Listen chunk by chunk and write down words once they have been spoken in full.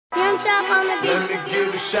Let me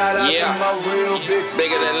give a shout out to my real bitches.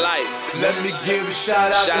 Bigger than life. Let me give a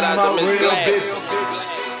shout out to my real bitches.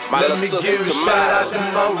 My little sister Tamara,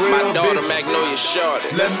 my daughter Magnolia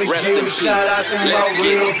Shorty. Let me Rest give in a peace. shout out to my Let's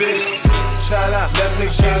real get it. bitches. Shout out. Let me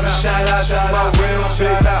give a shout out to my real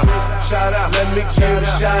bitches. Shout out. Let me give a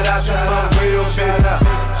shout out to my real bitches.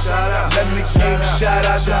 Shout out. Let me give a shout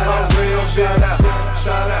out to my real bitches.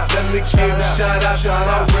 Shout out. Let me give a shout out to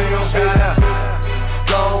my real bitches.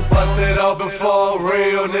 Gon' bust it open for a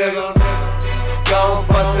real nigga. Gon'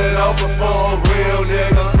 bust it open for a real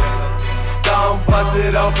nigga. Gon' bust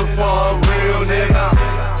it open for a real nigga.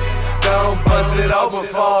 Gon' bust it open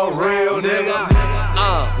for a real nigga.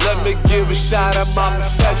 Let me give a shout out my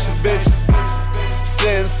perfection bitches.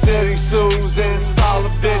 Sin City Susan, Scholar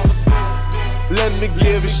bitches. Let me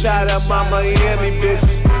give a shout out my Miami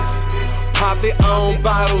bitches. Pop their own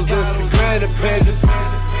bottles, Instagram the pictures.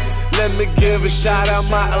 Let me give a shout out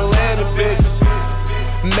my Atlanta bitches.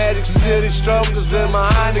 Magic City Strokers and my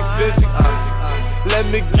Onyx bitches. Let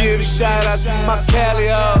me give a shout out to my Cali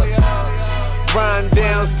Run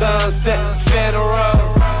down Sunset, Santa Road.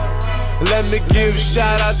 Let me give a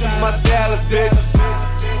shout out to my Dallas bitches.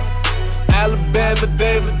 Alabama,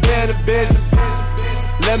 David, Danny bitches.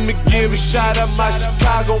 Let me give a shout out my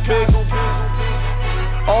Chicago bitches.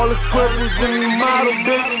 All the scribbles and the model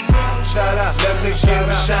bitches. Shout out. Let me give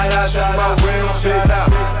a shout out to my real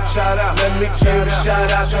bitches. Shout out. Let me give a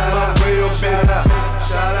shout out to my real bitches.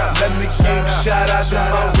 Shout out. Let me give a shout out to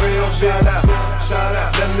my real bitches. Shout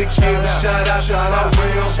out. Let me give a shout out to my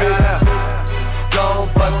real bitches. Gon'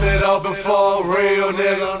 bust it open for a real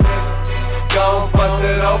nigga. Gon' bust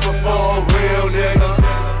it open for a real nigga.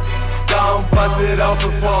 Gon' bust it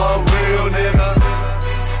open for a real nigga.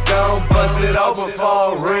 Gon' bust it open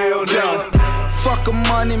for a real nigga. Fuck a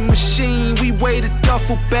money machine, we weighed a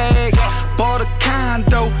duffel bag. Bought a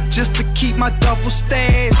condo just to keep my duffel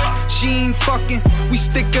stash. She ain't fucking, we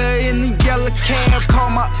stick her in the yellow cab. Call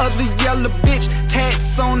my other yellow bitch,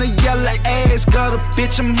 tats on the yellow ass. Got a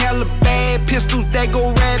bitch, I'm hella bad. Pistols that go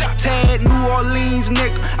rat-a-tat. New Orleans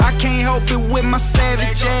nigga, I can't help it with my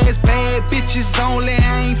savage ass. Bad bitches only,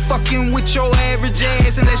 I ain't fucking with your average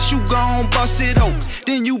ass. Unless you gon' bust it open,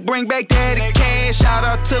 then you bring back that cash. Shout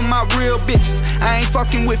out to my real bitches, I ain't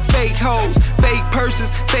fucking with fake hoes, fake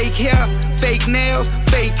purses, fake hair, fake nails,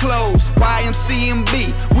 fake clothes.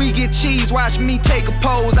 YMCMB, we get cheese, watch me take a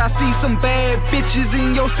pose. I see some bad bitches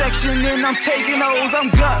in your section and I'm taking those,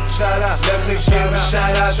 I'm gut. Shout out, let me give a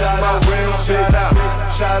shout out to my real bitches.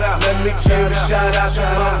 Shout out, let me give a shout out to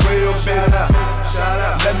my real bitches. Shout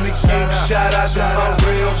out, let me give a shout out to my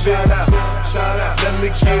real bitches. Shout out, let me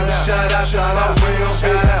give a shout out to my real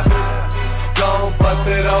bitches. Gon' bust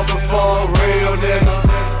it open for a real nigga.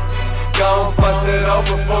 Gon' bust it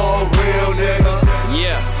open for a real nigga.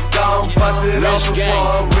 Yeah. Gon' bust it open for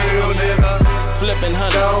a real nigga. Flipping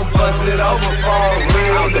hundreds. Gon' bust it open for a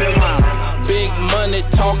real nigga. Big money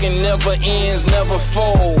talking never ends, never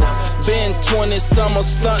fold. Been 20 summers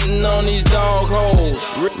stunting on these dog holes.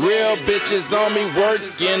 Real bitches on me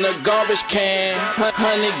working a garbage can.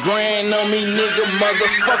 100 grand on me, nigga,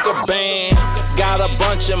 motherfucker band. Got a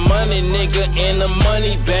bunch of money, nigga, in the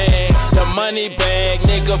money bag. The money bag,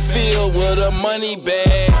 nigga, filled with a money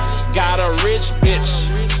bag. Got a rich bitch,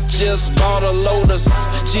 just bought a Lotus.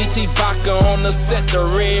 GT vodka on the set, the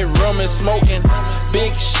red rum is smoking.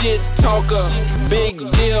 Big shit talker, big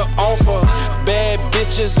deal offer. Bad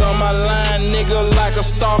bitches on my line, nigga, like a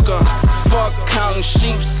stalker. Fuck counting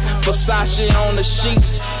sheeps, Versace on the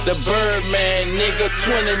sheets. The Birdman, nigga,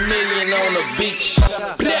 20 million on the beach.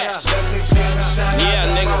 Yeah,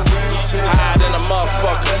 nigga, higher than a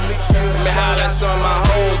motherfucker. Let me holler at some of my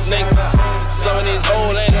hoes, nigga. Some of these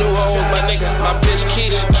old and new hoes, my nigga. My bitch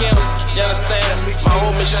Keisha Kim, you understand? My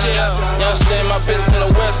hoe Michelle, you understand? My bitch from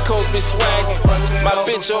the West Coast be swaggin'. My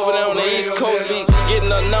bitch over there on the East Coast be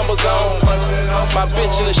getting her numbers on. My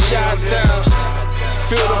bitch in the Chi-Town,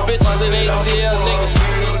 feel the bitches in ATL, nigga.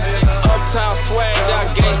 Uptown swagged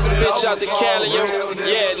out, gangsta bitch out the Cali, yo.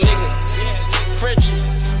 Yeah, nigga. French.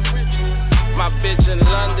 My bitch in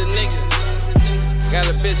London, nigga. Got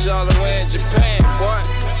a bitch all the way in Japan, boy.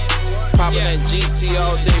 Poppin' that GT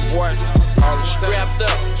all day, boy. All strapped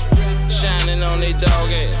up, shining on they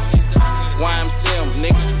dog ass. YMCM,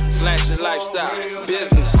 nigga. Flashy lifestyle,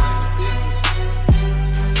 business.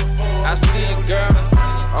 I see you, girl.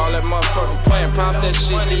 All that motherfucking playing, pop that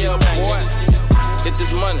shit, Leo, boy. Get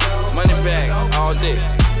this money, money bags all day.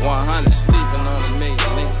 100 sleeping on a million,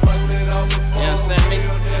 nigga. You understand me?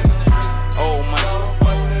 Old money,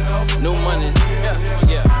 new money,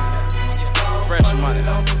 yeah. Fresh money.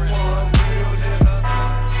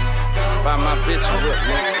 Buy my bitch a whip,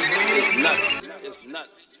 nigga. It's nothing. It's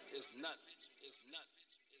nothing.